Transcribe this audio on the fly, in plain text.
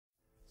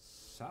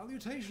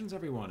Salutations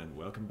everyone, and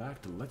welcome back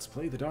to Let's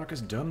Play the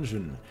Darkest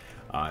Dungeon.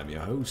 I'm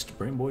your host,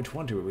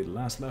 BrainBoy20. Where we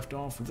last left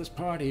off, this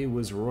party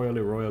was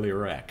royally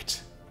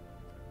wrecked.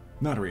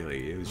 Not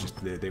really, it was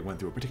just they went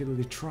through a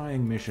particularly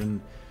trying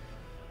mission,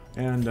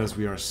 and as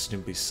we are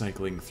simply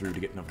cycling through to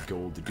get enough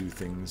gold to do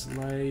things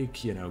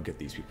like, you know, get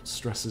these people's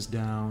stresses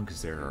down,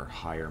 because there are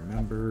higher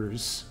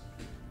members.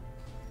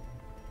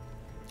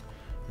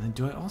 And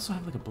do I also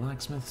have like a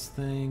blacksmith's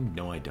thing?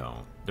 No, I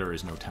don't. There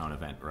is no town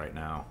event right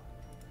now.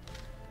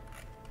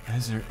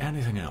 Is there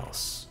anything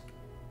else?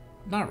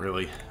 Not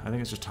really. I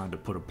think it's just time to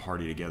put a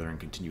party together and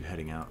continue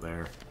heading out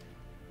there.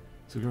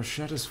 So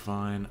Groshette is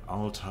fine.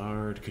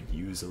 Altard could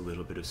use a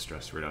little bit of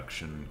stress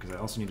reduction, because I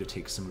also need to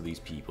take some of these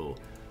people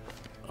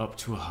up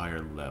to a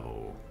higher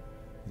level.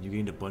 You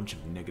gained a bunch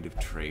of negative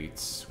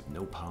traits with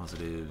no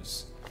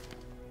positives.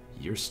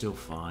 You're still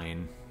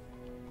fine.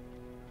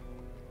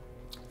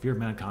 Fear of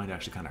Mankind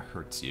actually kind of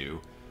hurts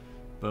you,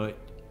 but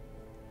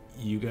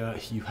you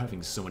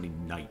having so many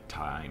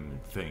nighttime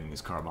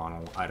things,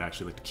 Carbonal, I'd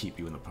actually like to keep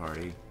you in the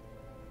party.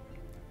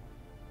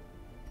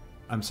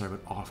 I'm sorry,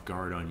 but off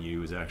guard on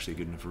you is actually a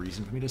good enough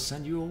reason for me to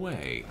send you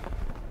away.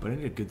 But I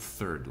need a good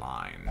third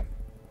line.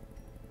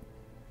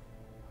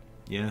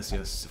 Yes,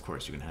 of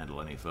course you can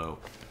handle any foe.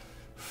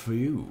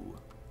 Few.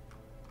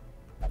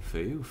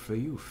 Few.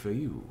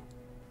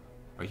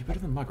 Are you better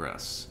than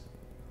Mugras?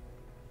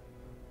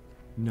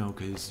 No,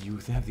 because you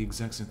have the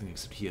exact same thing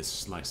except he has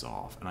Slice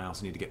Off, and I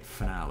also need to get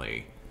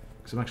Finale.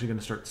 Because I'm actually going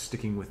to start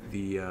sticking with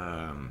the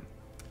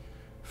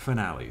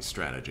Finale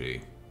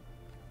strategy.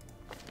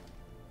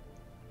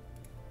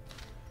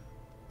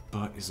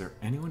 But is there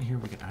anyone here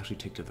we can actually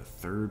take to the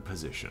third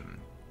position?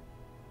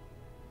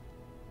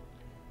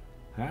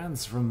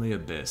 Hands from the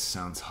Abyss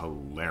sounds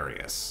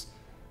hilarious.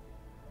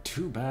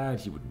 Too bad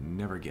he would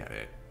never get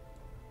it.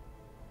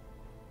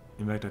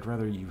 In fact, I'd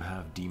rather you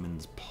have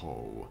Demon's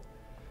Pull.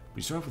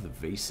 We start off with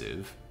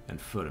Evasive and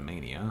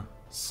Photomania,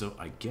 so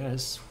I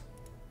guess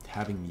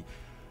having...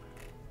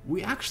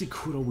 We actually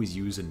could always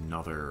use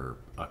another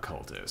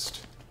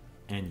Occultist,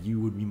 and you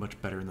would be much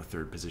better in the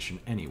third position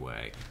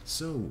anyway.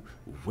 So,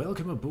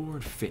 welcome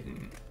aboard,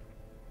 Fitten.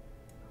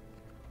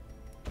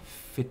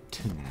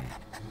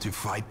 To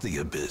fight the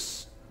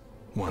Abyss,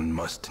 one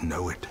must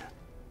know it.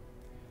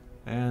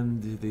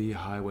 And the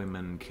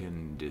Highwaymen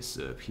can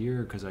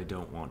disappear, because I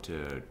don't want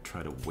to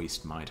try to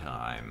waste my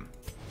time.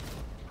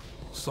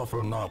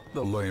 Suffer not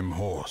the lame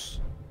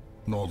horse,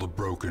 nor the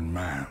broken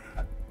man.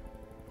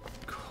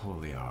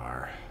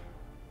 Koliar.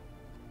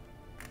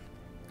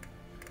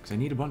 Because I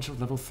need a bunch of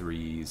level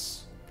 3s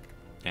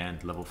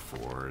and level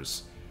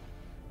 4s.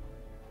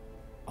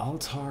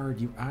 Altard,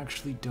 you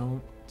actually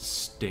don't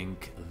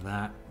stink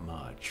that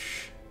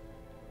much.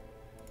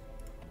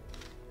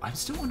 I'm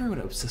still wondering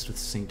what Obsessed with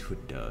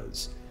Sainthood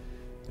does.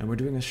 And we're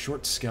doing a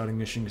short scouting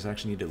mission because I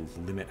actually need to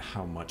limit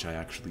how much I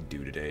actually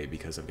do today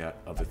because I've got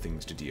other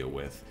things to deal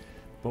with.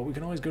 But we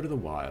can always go to the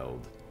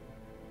wild.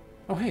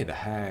 Oh hey, the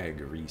hag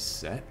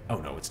reset.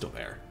 Oh no, it's still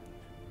there.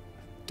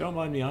 Don't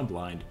mind me, I'm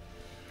blind.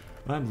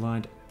 I'm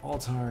blind.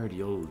 Altard,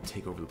 you'll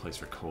take over the place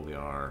for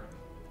Koliar.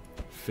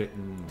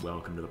 Fitten,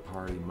 welcome to the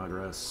party.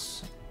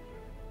 Mugras,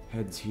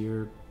 heads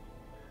here.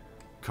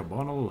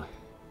 Carbonal,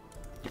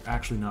 you're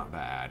actually not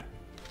bad.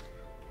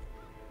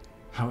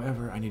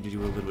 However, I need to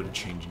do a little bit of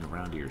changing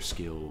around to your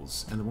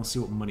skills, and then we'll see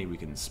what money we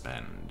can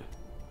spend.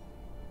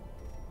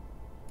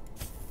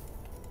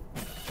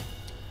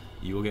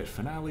 You will get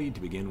Finale to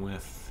begin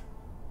with.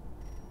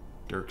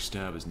 Dirk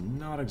Stab is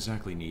not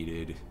exactly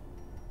needed.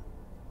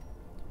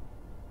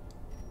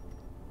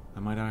 I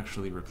might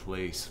actually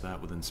replace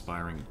that with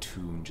Inspiring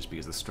Tune just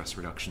because the stress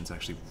reduction is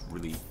actually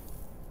really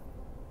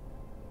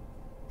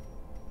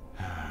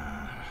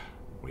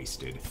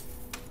wasted.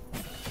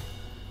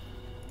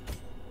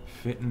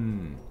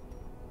 Fitten,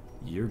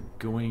 you're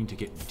going to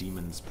get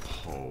Demon's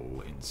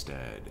Pull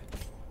instead.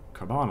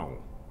 Carbonal,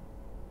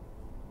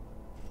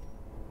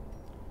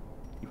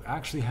 you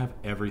actually have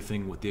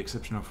everything with the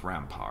exception of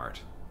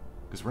Rampart.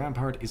 Because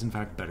Rampart is in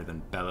fact better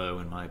than Bellow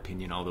in my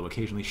opinion, although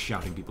occasionally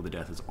shouting people to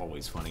death is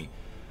always funny.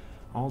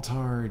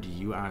 Altard,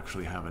 you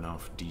actually have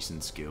enough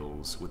decent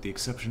skills, with the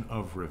exception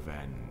of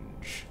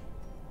Revenge.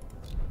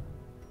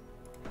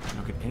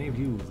 Now can any of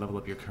you level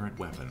up your current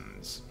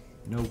weapons?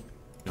 Nope,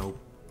 nope,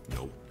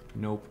 nope,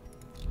 nope.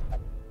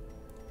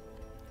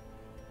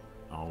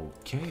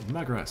 Okay,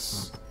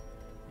 Mugras,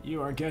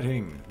 you are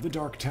getting the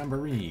Dark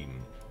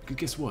Tambourine.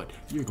 Guess what?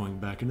 You're going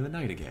back into the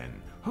night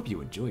again. Hope you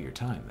enjoy your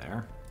time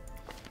there.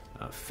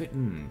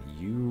 Fitten,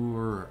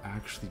 you're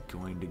actually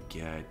going to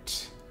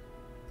get...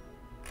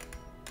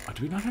 Oh,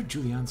 do we not have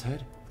Julian's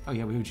head? Oh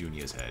yeah, we have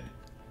Junia's head.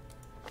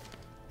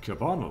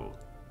 Carbonal.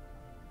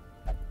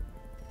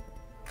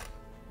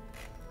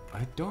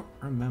 I don't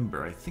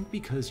remember. I think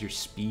because your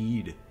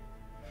speed...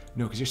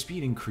 No, because your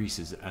speed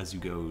increases as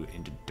you go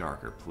into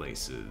darker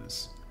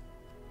places.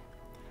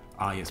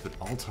 Ah yes, but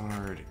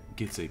Altard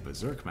gets a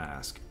Berserk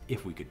Mask.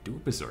 If we could do a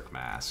Berserk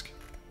Mask,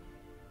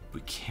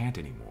 we can't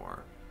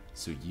anymore.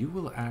 So you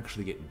will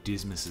actually get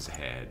Dismas's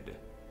head,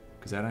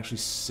 because that actually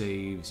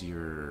saves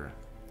your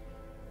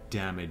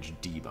damage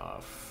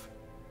debuff.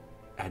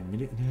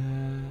 Admit it.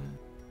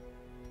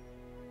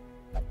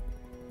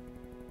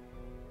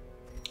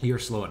 You're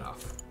slow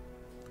enough.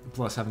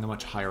 Plus, having a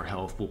much higher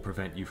health will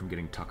prevent you from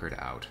getting tuckered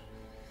out.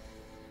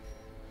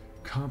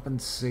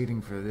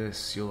 Compensating for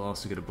this, you'll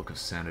also get a Book of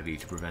Sanity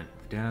to prevent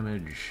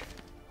damage.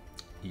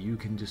 You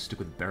can just stick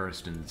with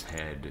Barristan's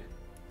Head,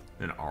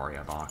 an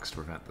Aria box to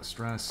prevent the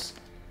stress.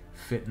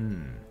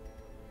 Fitton.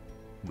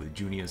 With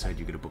Junia's Head,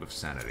 you get a Book of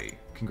Sanity.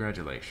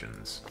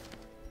 Congratulations.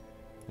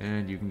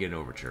 And you can get an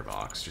Overture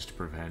box just to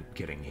prevent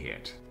getting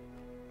hit.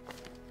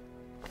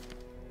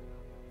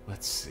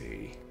 Let's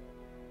see.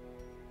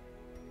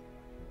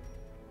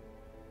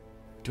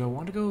 Do I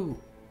want to go...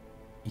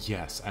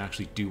 Yes, I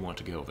actually do want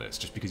to go this,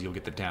 just because you'll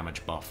get the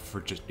damage buff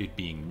for just it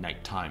being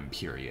nighttime,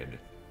 period.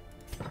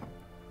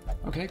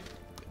 Okay,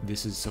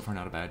 this is so far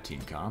not a bad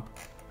team comp.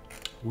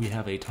 We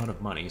have a ton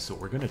of money, so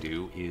what we're going to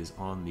do is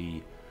on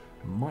the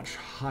much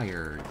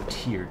higher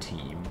tier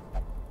team,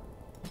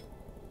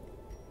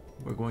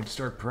 we're going to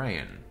start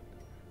praying,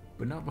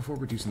 but not before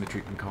reducing the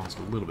treatment cost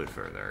a little bit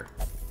further.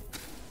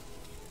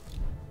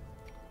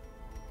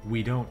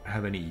 We don't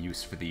have any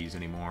use for these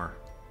anymore.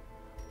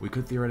 We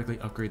could theoretically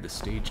upgrade the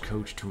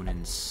stagecoach to an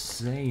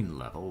insane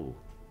level,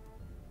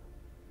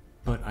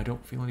 but I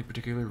don't feel any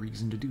particular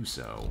reason to do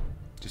so,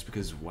 just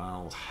because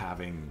while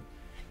having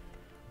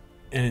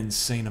an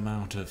insane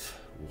amount of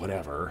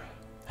whatever,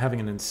 having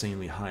an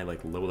insanely high,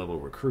 like, low-level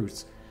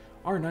recruits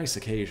are nice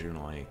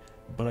occasionally,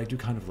 but I do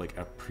kind of, like,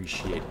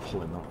 appreciate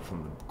pulling them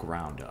from the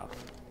ground up.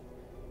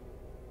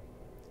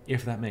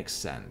 If that makes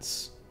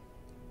sense.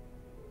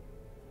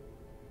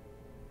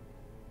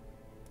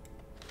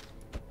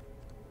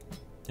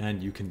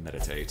 And you can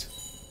meditate.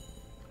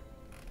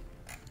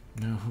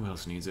 No, who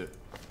else needs it?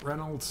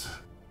 Reynolds?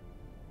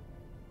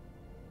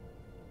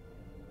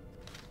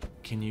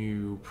 Can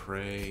you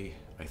pray?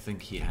 I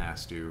think he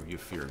has to. You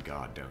fear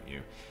God, don't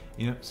you?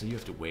 Yep, so you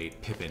have to wait.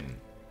 Pippin,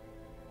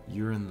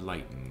 you're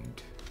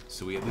enlightened,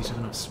 so we at least have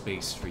enough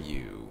space for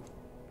you.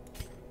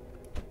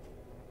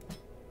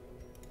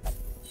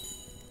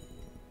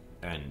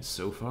 And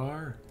so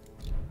far,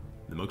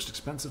 the most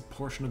expensive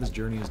portion of this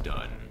journey is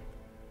done.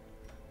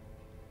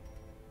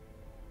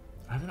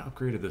 I haven't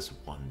upgraded this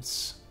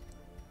once.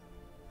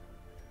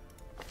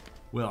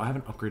 Well, I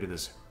haven't upgraded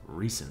this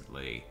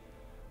recently,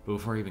 but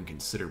before I even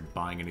consider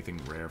buying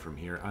anything rare from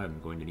here, I'm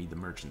going to need the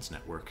Merchants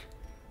Network,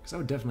 because I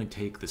would definitely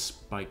take the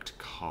Spiked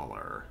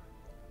Collar.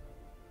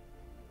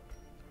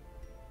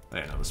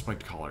 Yeah, no, the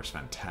Spiked Collar is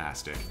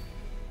fantastic.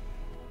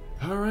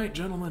 Alright,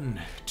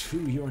 gentlemen,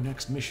 to your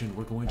next mission,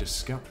 we're going to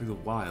scout through the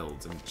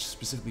wilds. I'm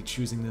specifically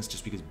choosing this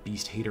just because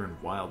Beast Hater and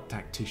Wild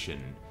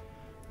Tactician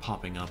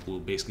popping up will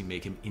basically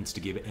make him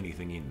insta-give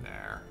anything in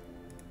there.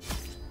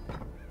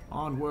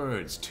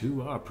 Onwards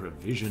to our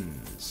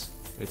provisions.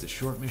 It's a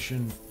short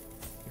mission.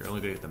 You're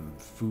only gonna get them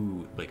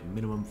food, like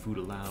minimum food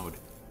allowed.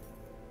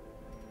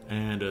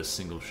 And a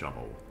single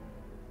shovel.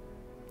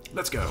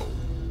 Let's go!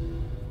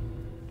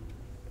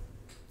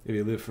 If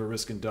you live for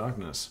risk and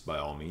darkness, by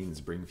all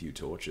means bring few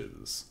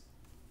torches.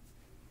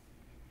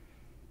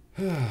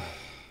 The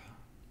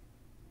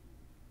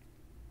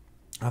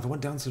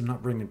one downside of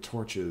not bringing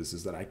torches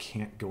is that I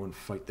can't go and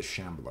fight the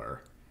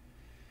Shambler.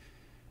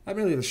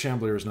 Admittedly, the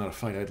Shambler is not a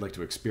fight I'd like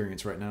to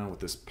experience right now with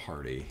this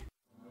party.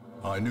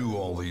 I knew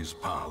all these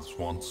paths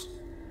once.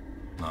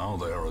 Now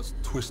they are as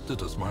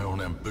twisted as my own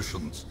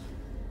ambitions.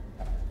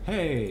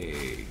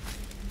 Hey!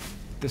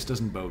 This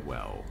doesn't bode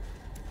well.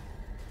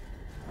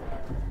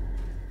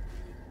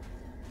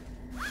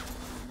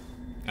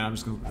 And I'm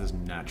just gonna let this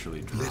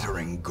naturally drop.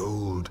 Glittering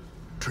gold,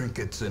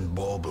 trinkets and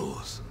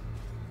baubles.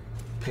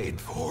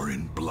 Paid for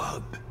in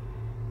blood.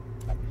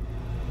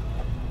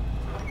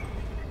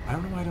 I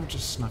don't know why I don't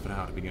just snuff it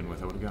out to begin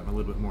with. I would have gotten a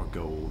little bit more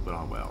gold, but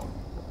oh well.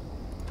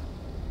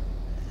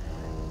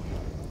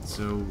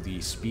 So the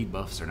speed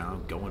buffs are now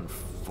going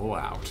full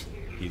out.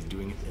 He's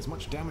doing as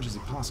much damage as he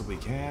possibly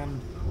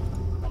can.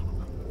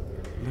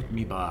 Let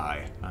me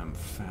by. I'm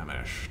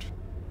famished.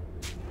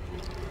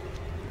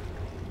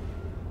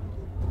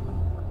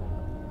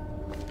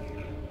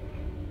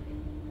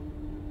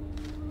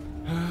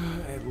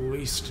 At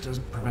least it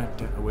doesn't prevent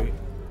death. Oh, wait.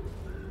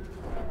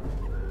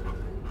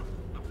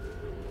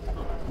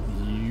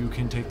 You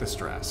can take the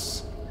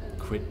stress.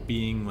 Quit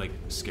being like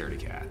scaredy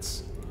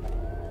cats.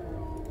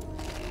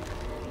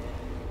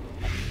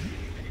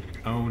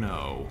 Oh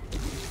no.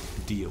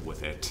 Deal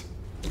with it.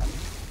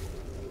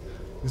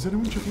 Is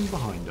anyone checking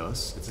behind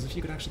us? It's as if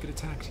you could actually get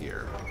attacked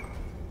here.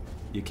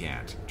 You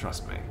can't.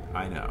 Trust me.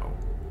 I know.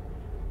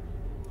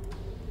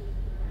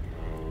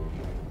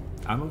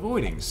 I'm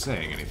avoiding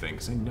saying anything,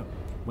 because I know...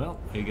 Well,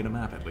 you get a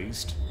map at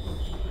least.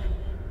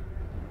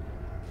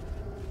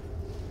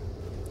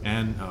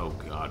 And, oh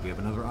god, we have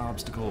another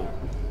obstacle.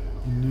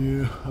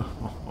 No.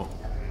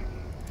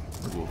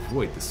 We'll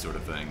avoid this sort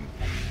of thing.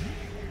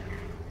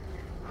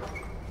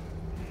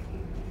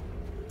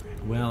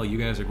 Well, you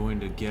guys are going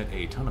to get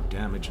a ton of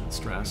damage and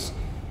stress,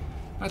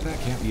 but that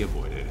can't be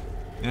avoided.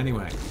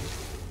 Anyway,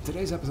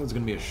 today's episode is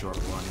going to be a short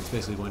one. It's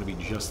basically going to be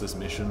just this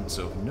mission,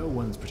 so if no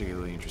one's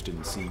particularly interested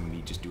in seeing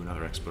me just do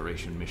another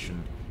exploration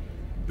mission,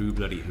 boo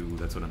bloody who,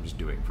 that's what I'm just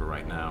doing for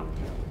right now.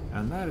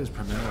 And that is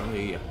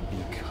primarily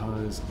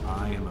because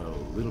I am a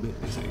little bit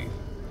busy.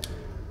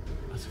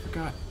 I also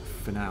forgot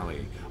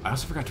finale. I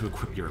also forgot to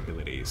equip your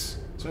abilities.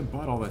 So I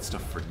bought all that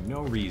stuff for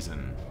no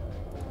reason.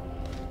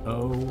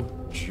 Oh,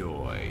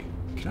 joy.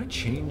 Can I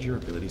change your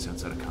abilities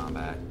outside of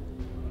combat?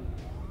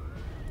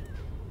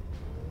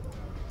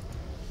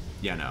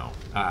 Yeah, no.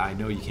 I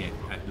know you can't.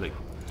 I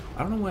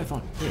don't know why I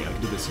thought, hey, I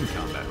can do this in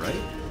combat,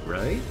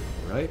 right?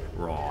 Right?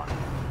 Wrong.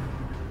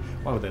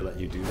 Why would they let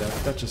you do that?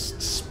 That just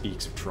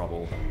speaks of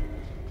trouble.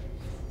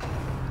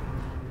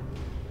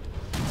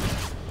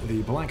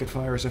 The blanket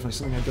fire is definitely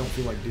something I don't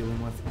feel like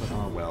dealing with, but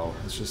oh well,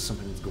 it's just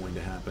something that's going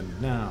to happen.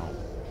 Now,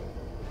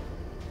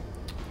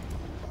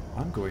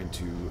 I'm going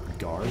to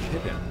guard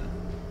Pippin.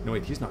 No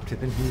wait, he's not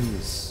Pippin,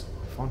 he's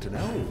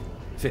Fontenelle?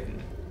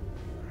 Fitton.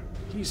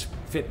 He's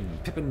Fitton,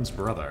 Pippin's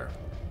brother.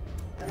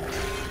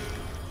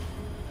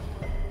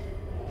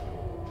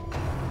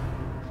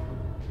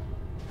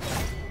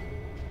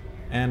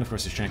 And of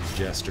course his Shank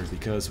Jester,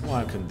 because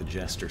why couldn't the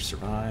Jester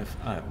survive?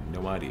 I have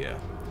no idea.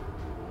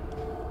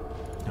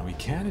 Now we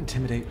can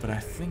intimidate, but I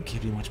think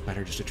it'd be much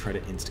better just to try to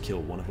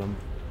insta-kill one of them.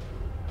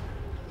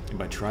 And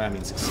by try, I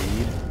mean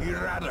succeed.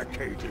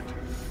 Eradicated.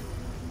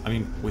 I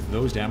mean, with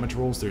those damage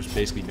rolls, there's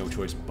basically no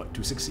choice but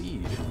to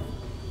succeed.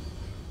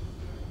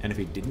 And if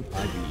he didn't,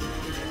 I'd be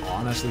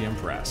honestly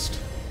impressed.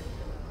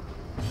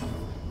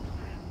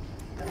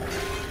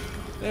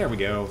 There we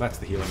go, that's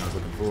the healing I was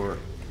looking for.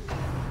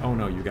 Oh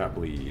no, you got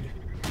bleed.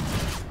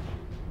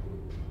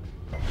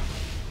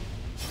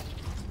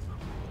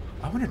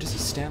 I wonder, does he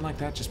stand like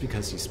that just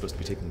because he's supposed to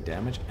be taking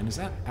damage? And is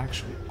that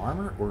actually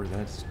armor, or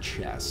that's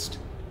chest?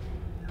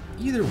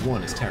 Either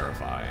one is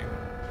terrifying.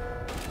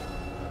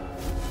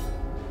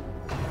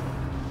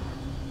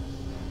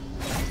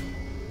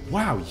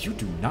 Wow, you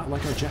do not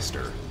like our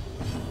Jester.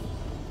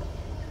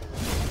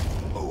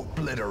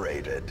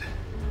 Obliterated.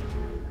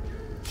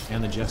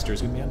 And the Jester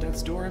is going to be on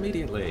death's door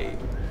immediately.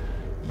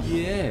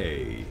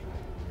 Yay.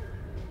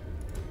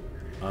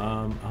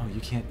 Oh,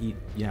 you can't eat...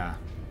 Yeah.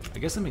 I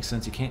guess that makes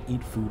sense. You can't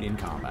eat food in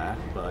combat,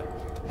 but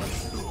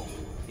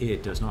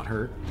it does not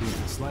hurt in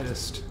the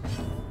slightest.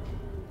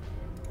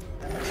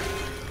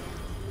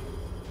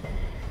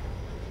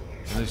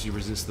 Unless you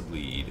resist the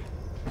bleed.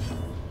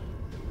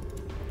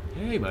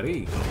 Hey,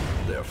 buddy.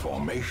 Their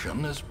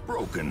formation is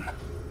broken.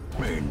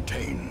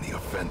 Maintain the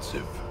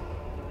offensive.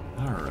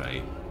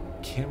 Alright.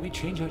 Can we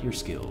change out your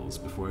skills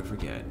before I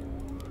forget?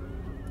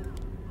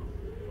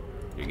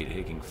 You're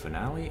taking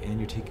Finale and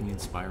you're taking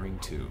Inspiring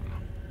Tune.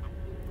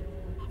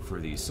 For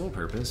the sole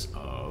purpose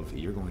of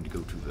you're going to go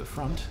to the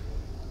front,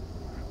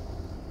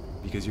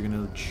 because you're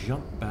going to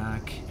jump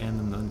back and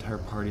then the entire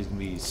party's going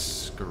to be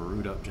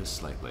screwed up just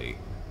slightly.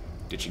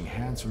 Ditching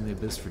Hands from the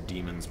Abyss for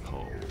Demon's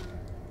Pull.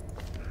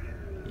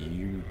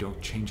 You don't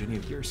change any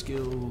of your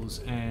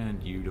skills,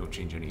 and you don't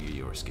change any of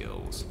your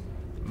skills.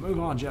 Move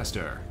on,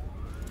 Jester!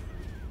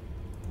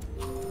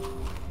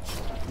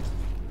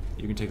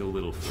 You can take a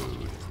little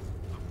food.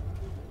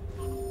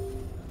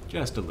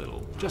 Just a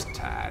little. Just a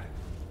tad.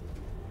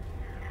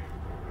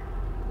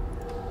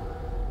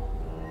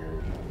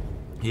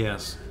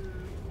 Yes.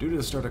 Due to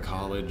the start of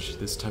college,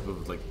 this type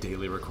of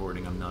daily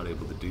recording I'm not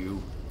able to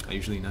do. I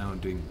usually now am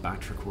doing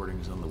batch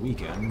recordings on the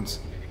weekends.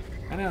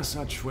 And as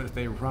such, if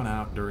they run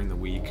out during the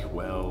week,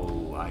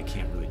 well, I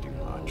can't really do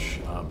much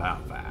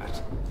about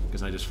that.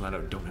 Because I just flat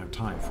out don't have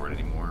time for it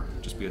anymore.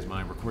 Just because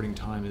my recording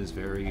time is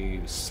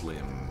very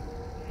slim.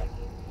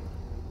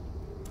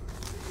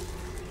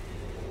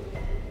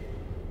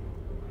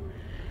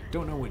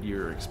 Don't know what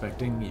you're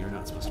expecting. You're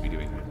not supposed to be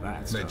doing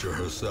that stuff. Nature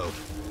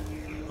herself,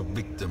 a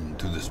victim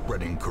to the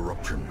spreading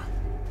corruption.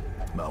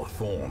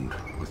 Malformed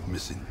with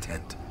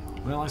misintent.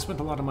 Well, I spent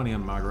a lot of money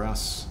on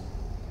Margus.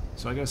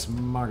 So I guess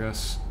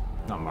Margus...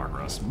 Not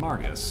Margus,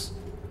 Margus.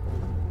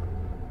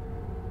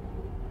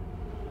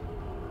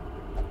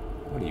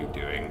 What are you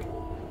doing?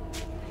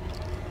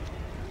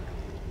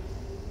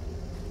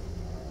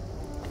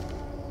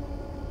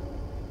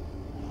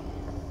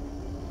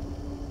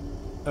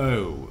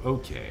 Oh,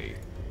 okay.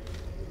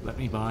 Let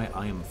me buy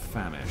I am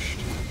famished.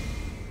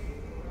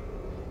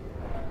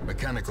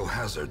 Mechanical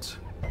hazards,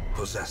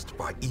 possessed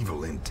by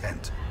evil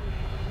intent.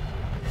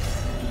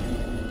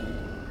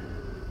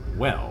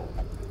 Well.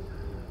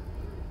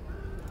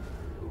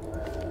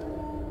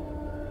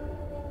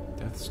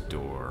 Death's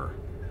Door.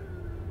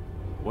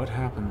 What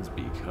happens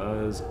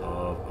because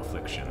of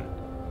affliction?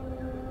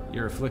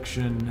 Your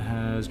affliction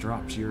has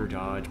dropped your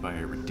dodge by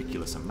a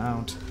ridiculous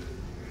amount.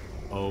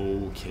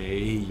 Okay,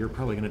 you're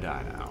probably gonna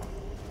die now.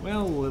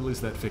 Well, at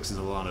least that fixes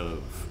a lot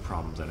of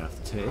problems I'd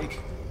have to take.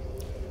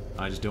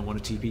 I just don't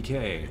want to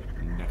TPK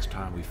next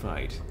time we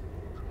fight.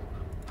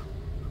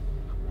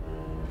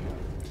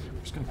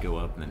 I'm just gonna go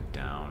up and then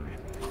down.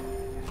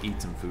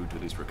 Eat some food to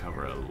at least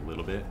recover a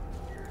little bit.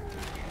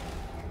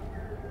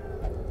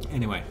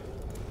 Anyway,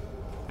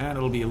 and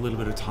it'll be a little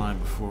bit of time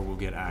before we'll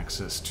get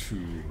access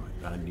to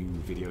a new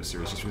video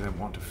series just because I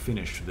want to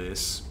finish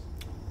this,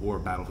 or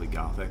Battlefield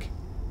Gothic,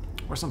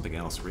 or something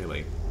else,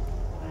 really.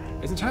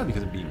 It's entirely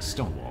because I'm being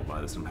stonewalled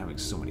by this and I'm having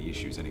so many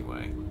issues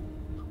anyway.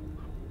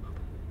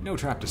 No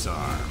trap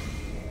disarm.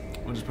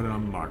 We'll just put it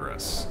on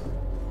Margaret.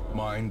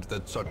 Mind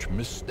that such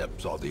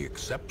missteps are the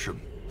exception,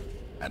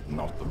 and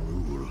not the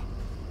rule.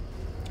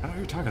 I don't know what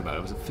you're talking about.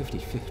 It was a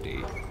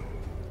 50-50. I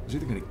was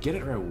either going to get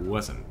it or I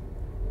wasn't.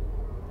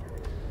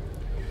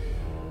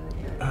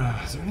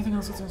 Is there anything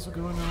else that's also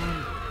going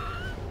on?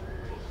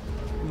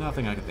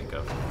 Nothing I can think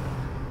of.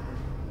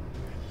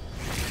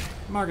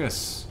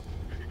 Margus,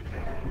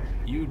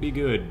 you'd be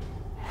good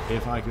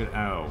if I could.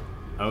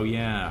 Oh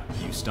yeah,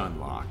 you stun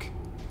lock.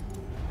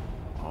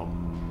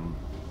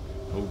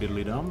 Oh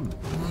diddly dum.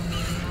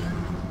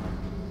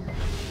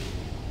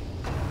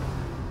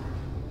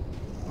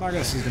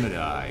 Margus is gonna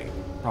die,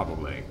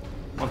 probably.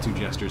 While two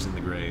jesters in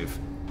the grave.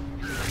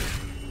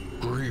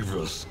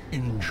 Grievous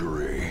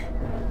injury,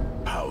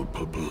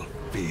 palpable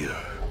fear.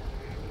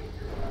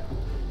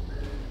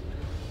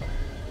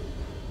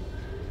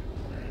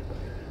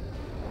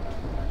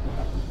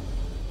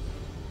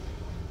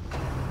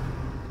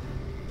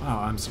 Wow,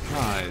 I'm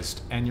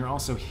surprised. And you're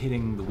also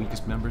hitting the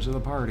weakest members of the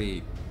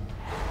party.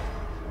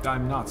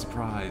 I'm not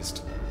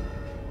surprised.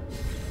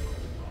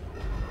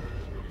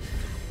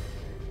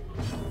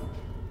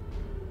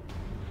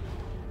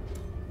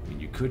 I mean,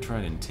 you could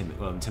try to intimidate.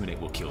 Well, intimidate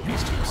will kill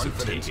these two, so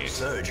take it.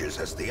 Surges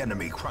as the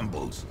enemy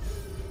crumbles.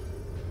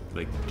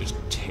 Like, just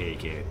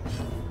take it,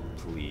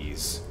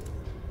 please.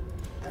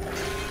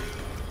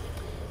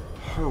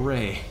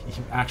 Hooray!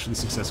 You actually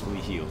successfully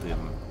healed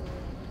him.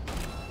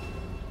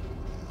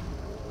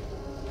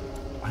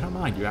 I don't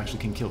mind, you actually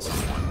can kill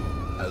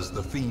someone. As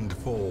the fiend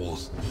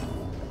falls,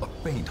 a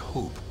faint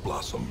hope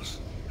blossoms.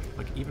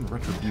 Like, even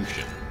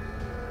retribution.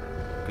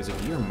 Because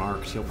if you're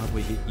marked, he'll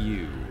probably hit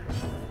you.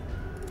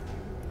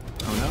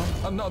 Oh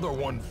no? Another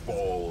one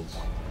falls.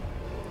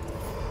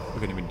 We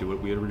couldn't even do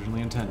what we had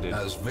originally intended.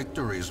 As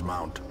victories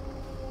mount,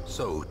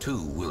 so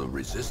too will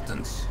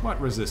resistance.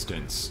 What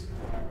resistance?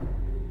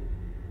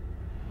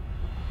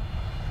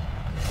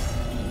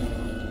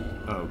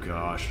 Oh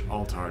gosh,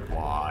 Altard,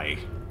 why?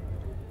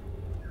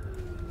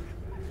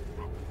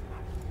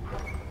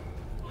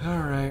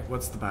 Alright,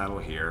 what's the battle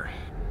here?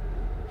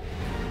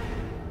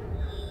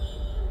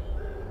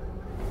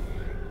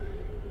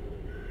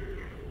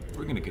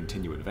 We're gonna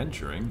continue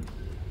adventuring,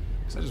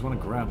 because I just want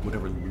to grab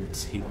whatever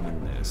loot's hidden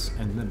in this,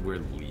 and then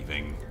we're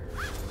leaving.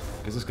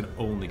 Because this can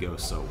only go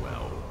so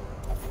well.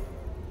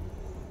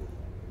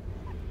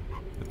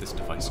 But this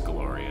device is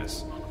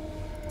glorious.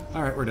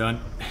 Alright, we're done.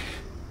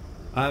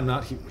 I'm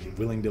not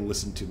willing to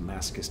listen to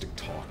masochistic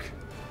talk.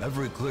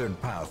 Every cleared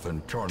path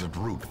and charted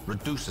route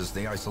reduces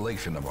the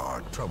isolation of our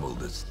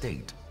troubled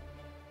estate.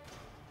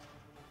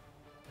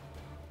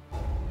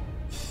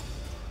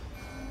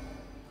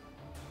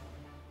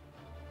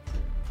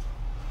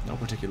 No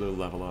particular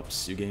level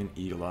ups. You gain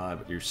Eagle Eye,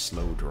 but you're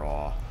slow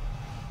draw.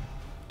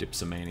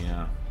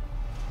 Dipsomania.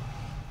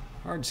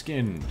 Hard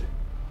skinned.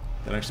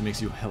 That actually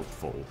makes you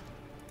helpful.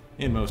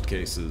 In most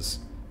cases.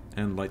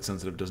 And light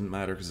sensitive doesn't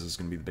matter because this is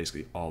going to be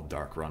basically all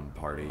dark run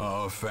party.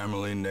 Our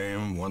family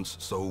name, once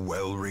so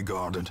well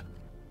regarded,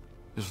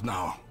 is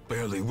now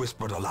barely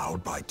whispered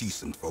aloud by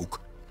decent folk.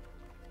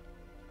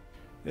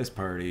 This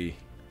party,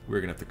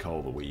 we're going to have to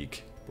call the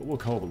week. But we'll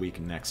call the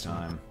week next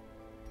time.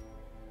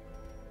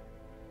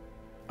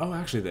 Oh,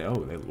 actually, they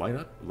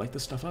light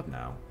this stuff up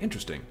now.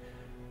 Interesting.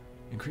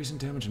 Increasing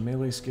damage in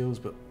melee skills,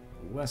 but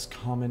less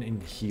common in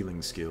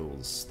healing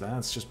skills.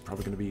 That's just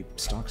probably going to be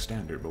stock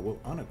standard, but we'll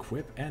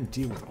unequip and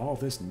deal with all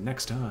this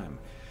next time.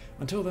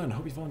 Until then,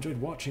 hope you've all enjoyed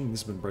watching.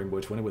 This has been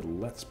BrainBoy 20 with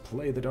Let's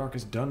Play the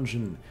Darkest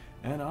Dungeon,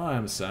 and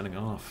I'm signing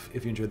off.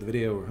 If you enjoyed the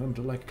video, remember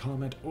to like,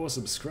 comment, or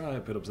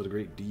subscribe. It helps out a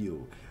great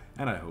deal,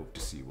 and I hope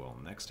to see you all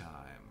next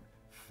time.